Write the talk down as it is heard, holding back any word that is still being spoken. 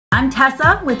I'm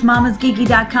Tessa with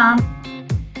mamasgeeky.com.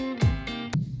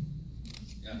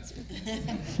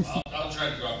 I'll try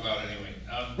to drop out anyway.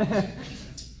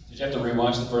 Did you have to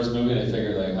rewatch the first movie to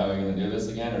figure like how are you going to do this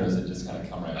again, or does it just kind of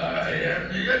come right back? I am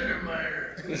the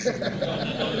Underminer.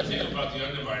 The thing about the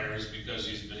Underminer is because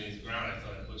he's beneath the ground, I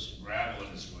thought I put some gravel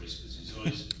in his voice because he's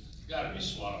always got to be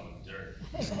swallowing dirt.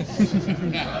 That's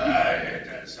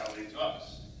how he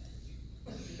talks.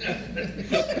 Well,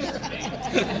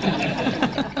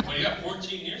 yeah,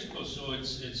 14 years ago, so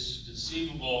it's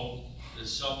conceivable that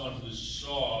someone who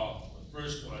saw the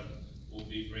first one will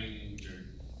be bringing their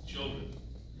children.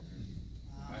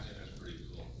 I think that's pretty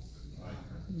cool.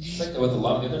 It's like with a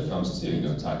lot of the other films too, you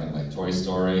know, talking like Toy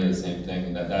Story, the same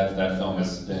thing. That film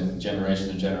has been generations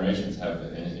and generations have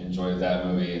enjoyed that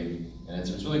movie, and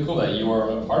it's really cool that you are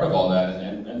a part of all that,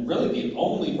 and really the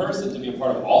only person to be a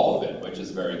part of all of it, which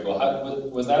is very cool.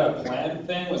 Was that a planned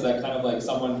thing? Was that kind of like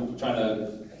someone trying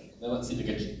to, let's see, like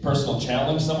a personal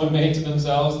challenge someone made to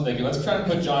themselves, and they go, let's try to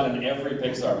put John in every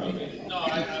Pixar movie? No,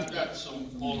 I've got some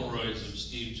Polaroids of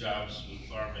Steve Jobs with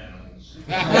farm animals.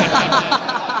 I'm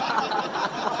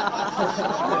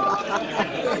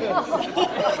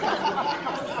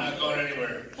not going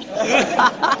anywhere.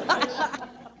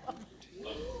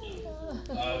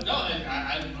 No,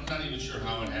 I'm not even sure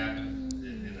how it happened,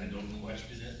 and I don't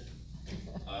question it.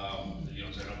 You know,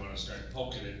 I don't want to start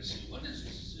poking it and see, what is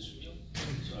this? Is this real?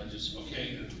 So I just,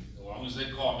 okay, as long as they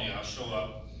call me, I'll show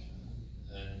up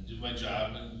and do my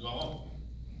job and go home.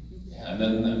 Yeah, and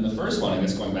then the first one, I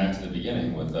guess going back to the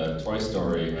beginning with Toy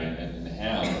Story and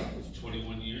Ham.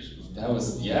 21 years ago. That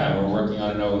was, yeah, we're working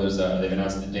on it. I know they've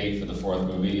announced the date for the fourth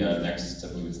movie, I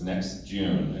believe it's next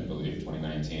June, I believe,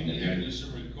 2019. Yeah, I do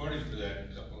some recording for that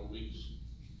in a couple of weeks.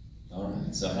 All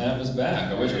right, so Ham is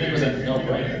back. I wish it was a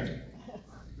no-brainer.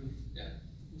 Yeah.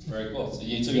 Very cool. So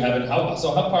you have it. How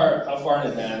far in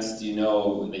advance do you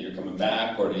know that you're coming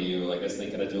back, or do you? I guess they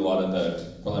kind of do a lot of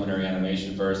the preliminary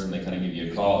animation first, and they kind of give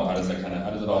you a call. Or how does it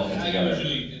all fit together? I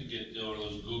usually get one of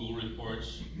those Google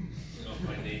reports. You know, if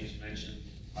my name's mentioned,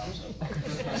 pops up.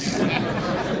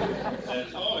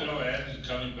 And, oh, you know, Adam's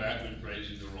coming back. We're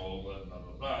praising the role, blah blah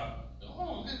blah blah.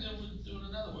 Oh, okay, then we're doing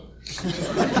another one.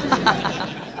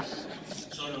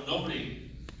 So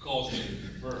nobody calls me to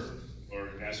confer or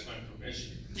ask my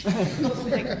permission. So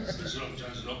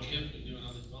John said, okay, we can do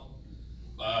another film.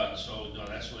 So no,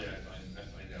 that's the way I find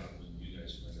out when you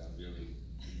guys find out, really.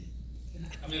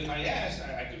 I mean, if I asked, I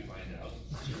could find out.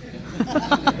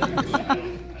 I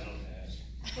don't ask.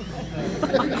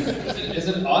 Is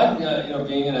it odd, you know,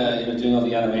 being in doing all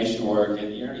the animation work,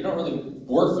 and you don't really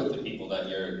work with the people that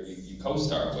you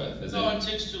co-star with? No, it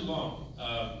takes too long.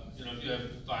 You know, if you have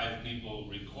 5 people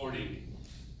recording,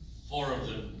 4 of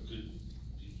them could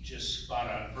be just spot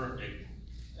on perfect,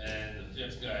 and the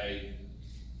 5th guy,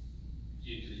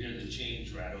 you could hear the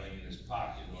change rattling in his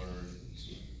pocket, or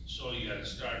so you got to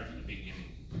start from the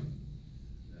beginning.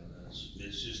 You know,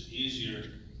 it's just easier,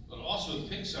 but also with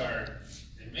Pixar,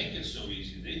 they make it so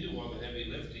easy. They do all the heavy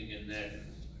lifting in that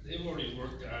they've already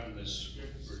worked on the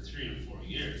script for 3 or 4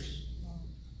 years.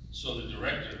 So the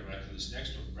director, like this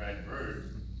next one, Brad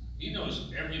Bird, he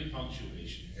knows every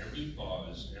punctuation, every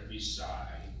pause, every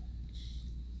sigh.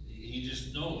 He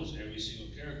just knows every single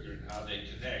character and how they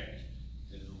connect,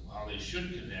 and how they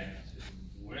should connect,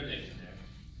 and where they connect.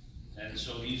 And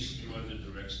so he's the one that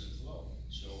directs the flow.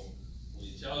 So when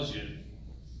he tells you,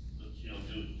 you know,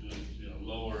 do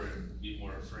lower and be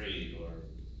more afraid, or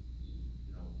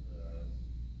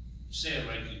say it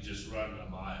like you just run a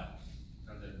mile,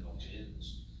 and then okay.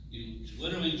 You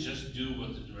literally just do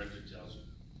what the director tells you.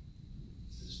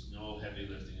 There's no heavy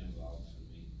lifting involved for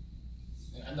me.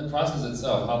 And the process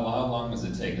itself, how long does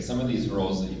it take? Because some of these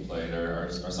roles that you played are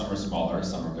some are smaller,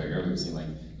 some are bigger. We've seen like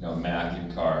Mac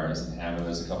in Cars and Hammond.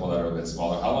 There's a couple that are a bit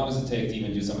smaller. How long does it take to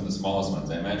even do some of the smallest ones?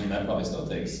 I imagine that probably still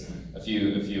takes a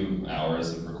few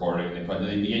hours of recording. They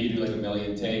get you to do like 1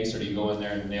 million takes, or do you go in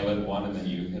there and nail it in one and then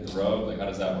you hit the road? Like, how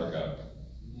does that work out?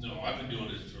 No, I've been doing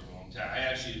it for a long time. I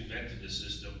actually invented the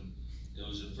system. It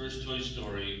was the first Toy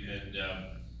Story, and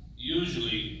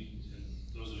usually,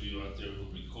 those of you out there who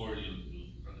record,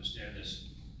 you'll understand this.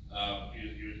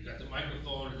 You've got the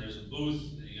microphone, and there's a booth,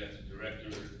 and you got the director,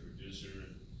 the producer,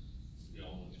 and,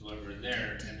 whoever in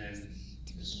there, and then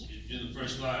you do the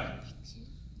first line.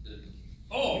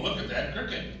 Oh, look at that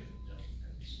cricket!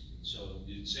 So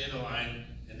you say the line,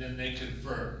 and then they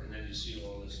confer, and then you see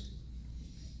all this.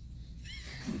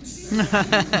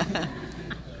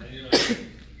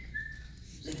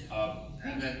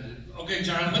 And then, okay,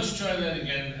 John, let's try that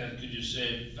again. And could you say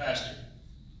it faster?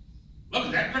 Look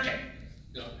at that cricket!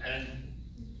 And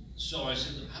so I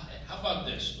said, how about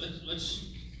this?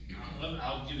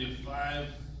 I'll give you 5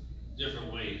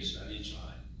 different ways on each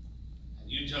line. And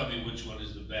you tell me which one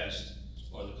is the best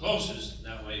or the closest,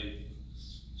 that way.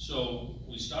 So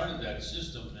we started that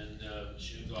system and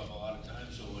shaved off a lot of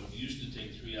time. So what used to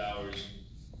take 3 hours,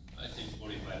 I take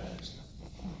 45 minutes now.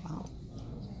 Wow.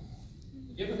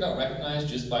 Have you ever got recognized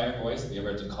just by your voice? Have you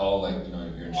ever had to call, like, you know,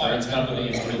 your insurance company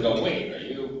and somebody go, wait, are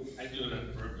you? I do it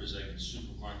on purpose, like in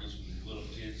supermarkets with little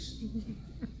kids.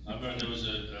 I remember there was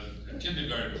a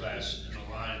kindergarten class in a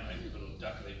line, like little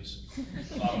ducklings,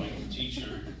 following the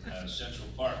teacher at Central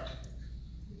Park.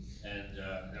 And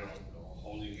they're all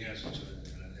holding hands with each other.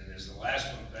 And as the last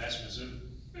one passed, I said,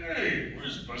 hey,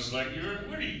 where's Buzz Lightyear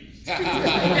and Woody?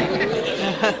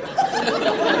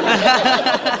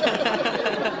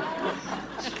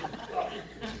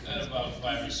 And about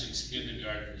 5 or 6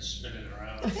 kindergartners spinning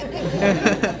around. I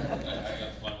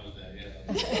got fun with that,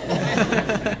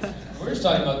 yeah. We were just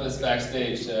talking about this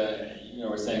backstage. You know,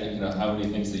 we're saying, you know, how many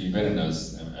things that you've been in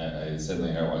those. I said,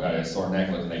 like, oh, I got a sore neck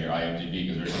looking at your IMDb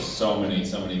because there's just so many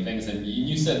things. And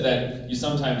you said that you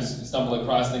sometimes stumble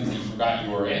across things that you forgot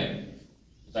you were in.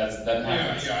 That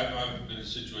happens. Yeah, I've been in a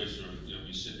situation where, you know,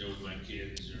 we sit there with my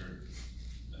kids or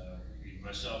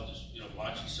myself, just, you know,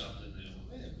 watching something. And,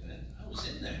 wait a minute, I was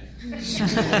in there. Because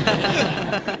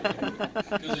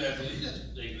I think that's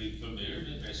vaguely familiar.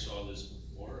 Maybe I saw this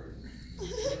before.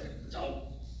 No.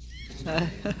 I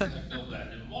filmed that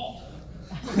in Malta.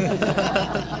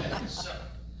 So,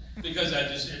 because I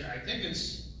think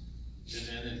it's,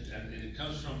 and it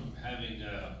comes from having,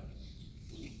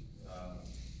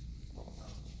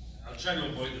 I'll try to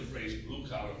avoid the phrase blue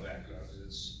collar background,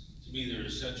 because to me they're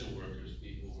essential workers,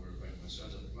 people who are, like my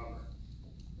son's a plumber.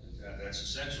 And that's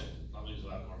essential. Plumbing is a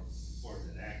lot more important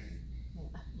than acting.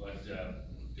 But,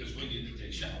 because we need to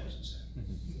take showers and stuff.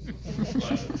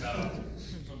 But,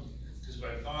 because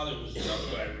my father was a truck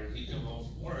driver, and he'd come home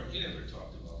from work, he never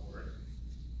talked about work.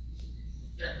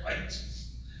 Yeah, right.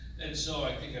 And so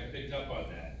I think I picked up on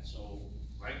that. So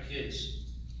my kids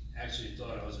actually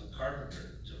thought I was a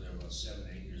carpenter until they were about 7,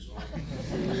 8 years old.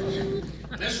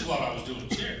 And this is while I was doing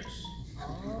chairs.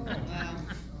 Oh, wow.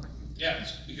 Yeah,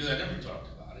 because I never talked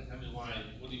about it. I mean, why?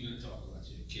 What are you going to talk about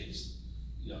to your kids,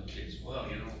 young kids? Well,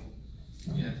 you know,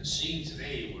 you have the scene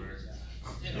today where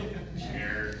they don't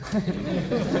care.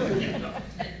 You know,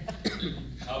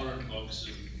 coloring books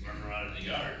and running around in the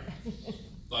yard.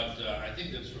 But I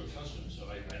think that's where it comes from. So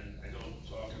I don't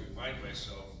talk and remind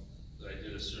myself that I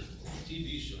did a certain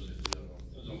TV show. There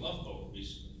was a Love Boat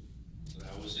recently that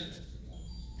I was in it.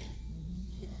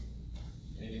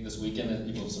 Anything this weekend that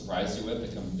people have surprised you with?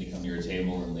 They come to your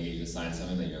table and they get you to sign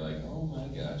something that you're like, oh my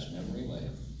gosh, memory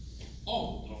lane.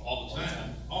 Oh, all the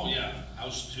time. Oh yeah,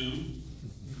 House 2.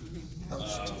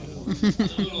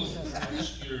 Little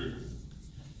obscure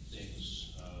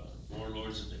things.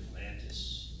 Warlords of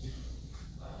Atlantis.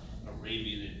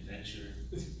 Arabian Adventure.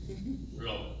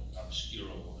 Real obscure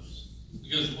ones.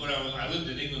 Because when I lived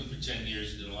in England for 10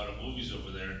 years, did a lot of movies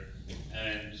over there,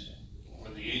 and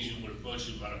when the agent would approach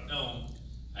me about a film,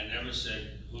 I never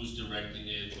said who's directing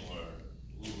it or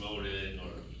who wrote it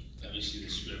or let me see the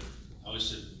script. I always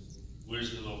said,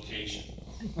 where's the location?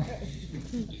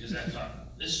 Because I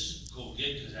thought, this is a cool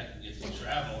gig because I can get to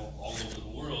travel all over the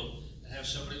world and have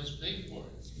somebody else pay for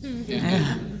it.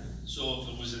 So if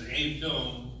it was an A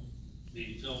film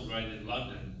being filmed right in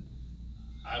London,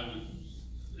 I would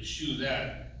eschew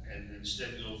that and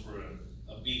instead go for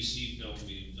a BC film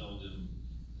being filmed in,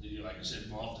 you know, like I said,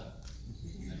 Malta.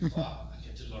 And, wow, I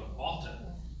get to go to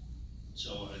Malta.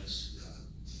 So it's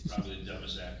probably the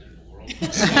dumbest actor in the world.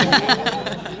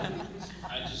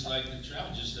 I just like to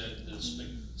travel, just the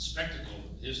spectacle,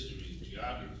 history,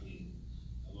 geography.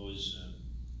 I've always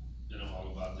been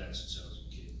all about that since I was a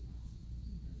kid.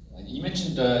 You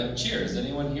mentioned Cheers.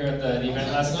 Anyone here at the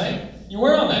event last night? You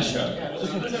were on that show. Yeah,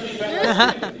 was it the event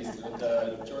last night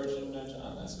with George and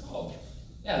John? That's called.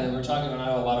 Yeah, we were talking a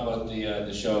lot about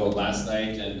the show last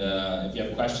night, and if you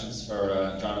have questions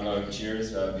for John about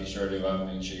Cheers, be sure to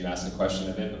make sure you ask a question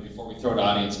of it. But before we throw to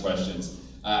audience questions,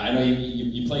 I know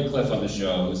you played Cliff on the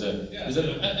show. It was a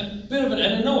bit of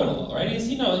a know-it-all, right?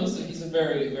 He's a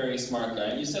very, very smart guy.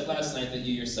 And you said last night that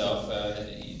you yourself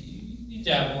you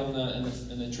dabble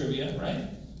in the trivia, right?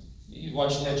 You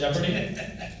watch a little Jeopardy?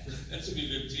 That's a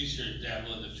good T-shirt,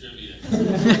 dabble in the trivia.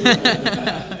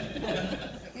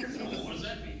 What does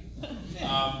that mean?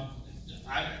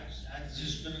 I've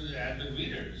just been an avid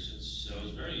reader since I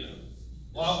was very young.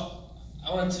 Well,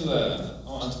 I wanted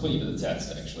to put you to the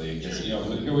test, actually, because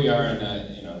here we are in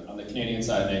on the Canadian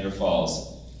side of Niagara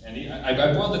Falls, and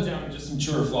I boiled it down to just some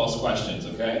true or false questions.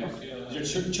 Okay,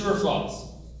 true or false?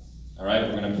 All right,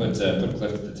 we're going to put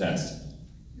Cliff to the test.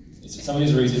 Some of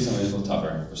these are easy, some of these are a little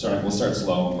tougher. We'll start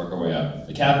slow and work our way up.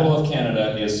 The capital of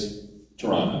Canada is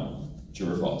Toronto.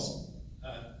 True or false?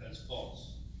 That's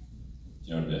false. Do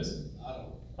you know what it is?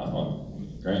 Ottawa. Oh,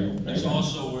 great. It's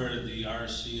also where the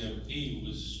RCMP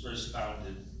was first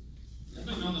founded.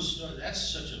 Everybody know the story? That's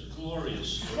such a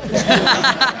glorious story.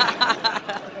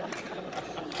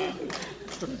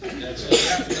 That's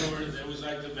there was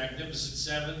like the Magnificent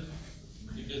Seven,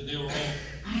 because they were all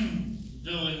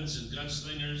villains and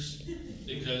gunslingers,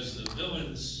 because the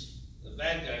villains, the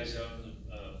bad guys out in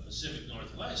the Pacific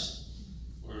Northwest,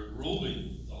 were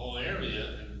ruling the whole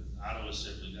area, and Ottawa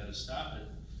said, we gotta stop it.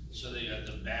 So they got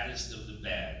the baddest of the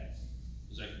bad. It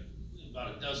was like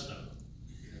about a dozen of them.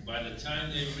 And by the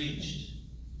time they reached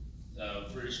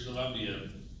British Columbia,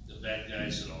 the bad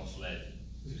guys had all fled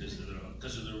because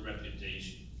of their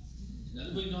reputation. Does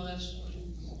anybody know that story?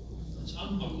 It's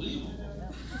unbelievable.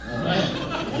 All right.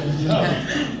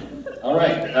 All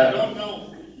right. I don't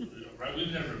know. Right?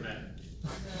 We've never met.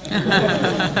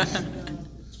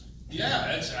 Yeah,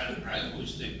 I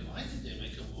always think, why did they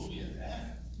make a movie of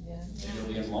that?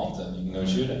 Maybe in Malta, you can go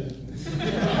shoot it.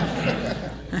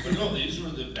 But no, these were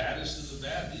the baddest of the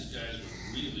bad. These guys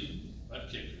were really butt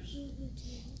kickers.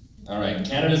 All right,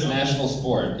 Canada's national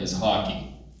sport is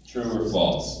hockey. True or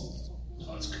false?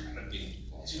 Oh, it's gotta be.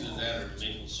 It's either that or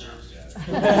maple syrup guy.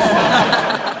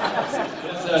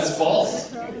 That's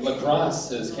false.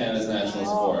 Lacrosse is Canada's national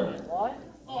sport.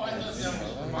 Oh, I thought that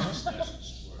was Vermont's national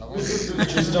sport.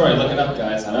 True story, look it up,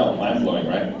 guys. I know, mind-blowing,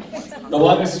 right? The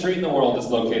longest street in the world is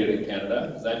located in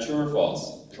Canada. Is that true or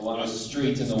false? The longest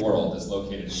street in the world is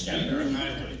located in Canada.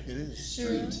 Highway. It is.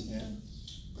 Street. Yeah.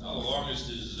 No, the longest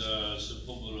is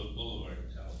Sepulveda Boulevard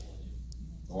in California.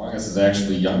 The longest is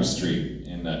actually Yonge Street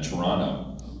in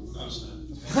Toronto. No, it's not.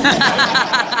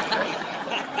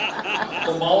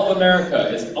 The Mall of America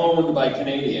is owned by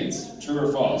Canadians. True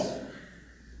or false?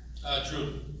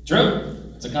 True. True.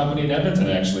 It's a company in Edmonton,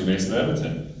 actually, based in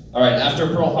Edmonton. All right, after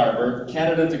Pearl Harbor,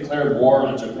 Canada declared war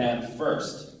on Japan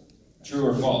first. True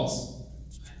or false?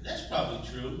 That's probably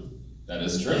true. That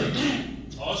is true.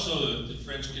 Also, the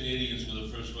French Canadians were the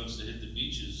first ones to hit the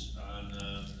beaches on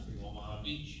Omaha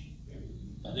Beach.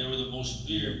 And they were the most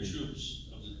feared troops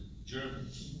of the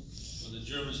Germans. When the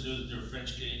Germans knew that they were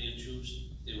French Canadian troops,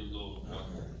 they would go,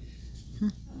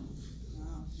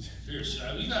 fierce.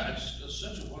 We got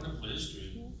such a wonderful history.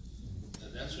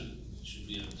 That's what should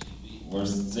be on TV. We're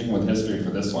sticking with history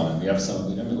for this one. We have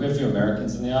we have a few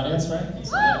Americans in the audience, right?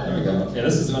 There we go. Okay,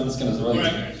 this is the one that's going to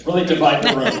really divide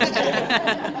the room.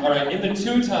 Okay? All right, in the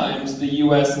 2 times the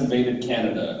U.S. invaded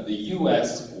Canada, the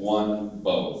U.S. won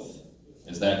both.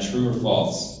 Is that true or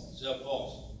false? Is that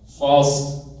false?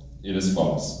 False. It is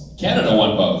false. Canada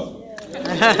won both.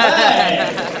 Hey!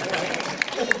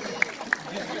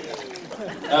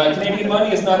 Canadian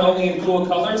money is not only in cool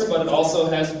colors, but it also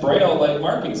has Braille-like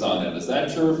markings on it. Is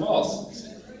that true or false?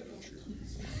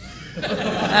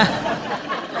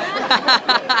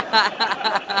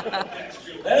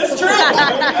 That is true!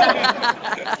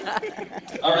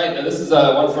 All right, now this is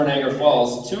one for Niagara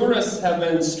Falls. Tourists have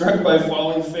been struck by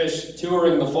falling fish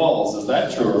touring the falls. Is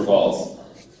that true or false?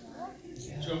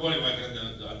 So what, like on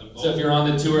the boat? So if you're on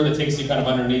the tour that takes you kind of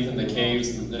underneath in the caves,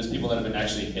 and there's people that have been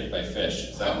actually hit by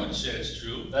fish. I wouldn't say it's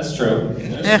true. That's true.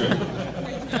 That's true.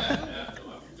 Yeah, no,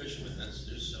 I'm a fisherman.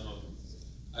 There's some of them.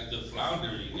 Like the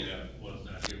flounder you get out, well,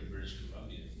 not here in British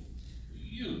Columbia.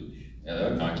 Huge. Yeah, that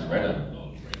would knock you right out.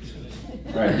 Oh,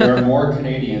 right. Right, there are more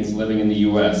Canadians living in the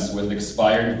U.S. with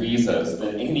expired visas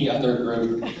than any other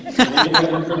group,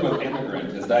 of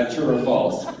immigrant. Is that true or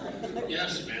false? Yeah,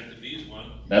 Samantha Bee's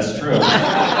one. That's true.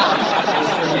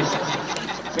 That's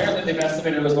true. Apparently they've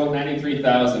estimated there's about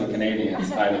 93,000 Canadians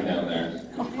hiding down there.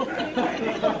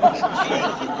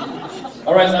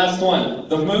 All right, last one.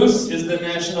 The moose is the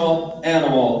national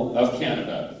animal of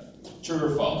Canada. True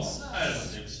or false? I don't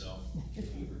think so.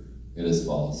 It is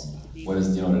false. Do you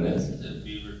know what it is? It's a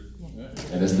beaver.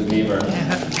 It is the beaver.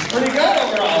 Pretty good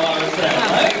overall, I would say,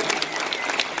 right?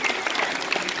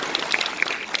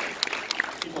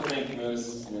 People think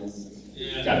moose.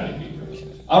 Yeah. Gotta be beaver.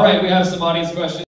 All right, we have some audience questions.